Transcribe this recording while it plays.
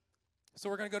So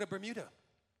we're going to go to Bermuda.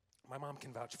 My mom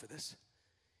can vouch for this.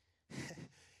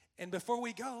 And before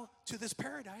we go to this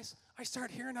paradise, I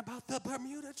start hearing about the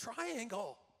Bermuda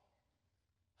Triangle.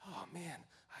 Oh, man,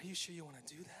 are you sure you want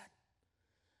to do that?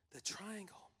 The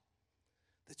triangle.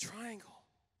 The triangle.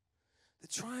 The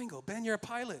triangle. Ben, you're a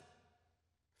pilot.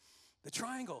 The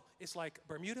triangle is like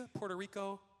Bermuda, Puerto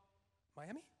Rico,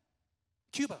 Miami?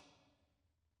 Cuba.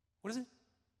 What is it?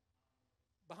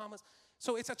 Bahamas.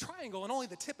 So it's a triangle, and only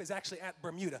the tip is actually at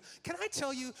Bermuda. Can I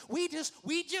tell you, we just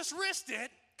risked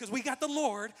it because we got the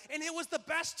Lord, and it was the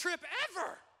best trip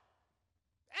ever.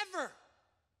 Ever.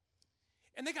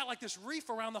 And they got like this reef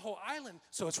around the whole island,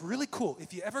 so it's really cool.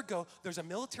 If you ever go, there's a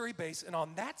military base, and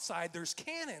on that side, there's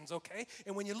cannons, okay?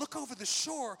 And when you look over the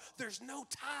shore, there's no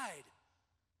tide.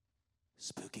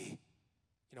 Spooky.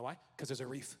 You know why? Because there's a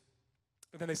reef.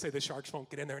 And then they say the sharks won't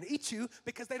get in there and eat you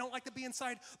because they don't like to be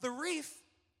inside the reef.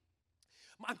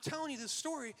 I'm telling you this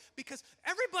story because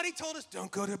everybody told us, don't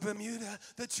go to Bermuda,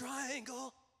 the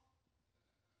triangle.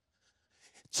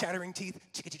 Chattering teeth,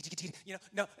 you know,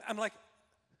 no, I'm like,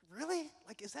 really?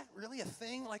 Like, is that really a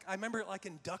thing? Like, I remember it like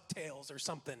in DuckTales or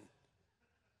something.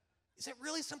 Is it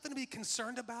really something to be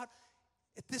concerned about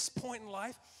at this point in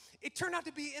life? It turned out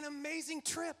to be an amazing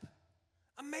trip.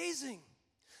 Amazing.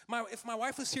 If my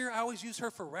wife was here, I always use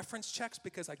her for reference checks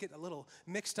because I get a little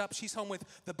mixed up. She's home with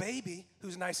the baby,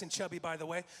 who's nice and chubby, by the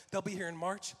way. They'll be here in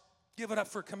March. Give it up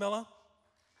for Camilla.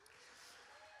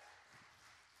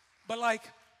 But like,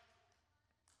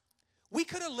 we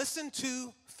could have listened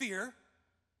to fear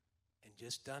and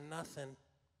just done nothing.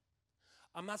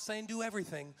 I'm not saying do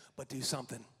everything, but do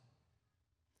something.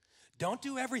 Don't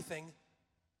do everything,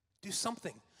 do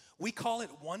something. We call it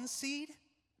one seed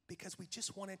because we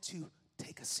just wanted to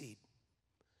take a seed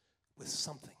with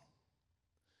something.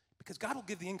 Because God will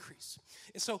give the increase.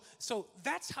 And so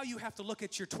that's how you have to look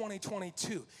at your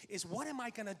 2022, is what am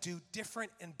I going to do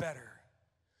different and better?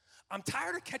 I'm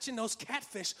tired of catching those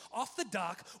catfish off the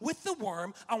dock with the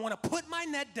worm. I want to put my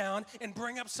net down and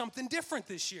bring up something different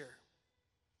this year.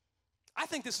 I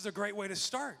think this is a great way to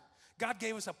start. God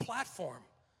gave us a platform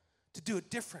to do it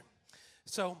different.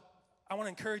 So I want to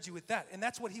encourage you with that. And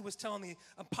that's what he was telling the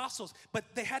apostles. But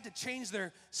they had to change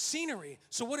their scenery.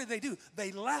 So what did they do?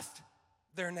 They left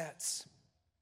their nets.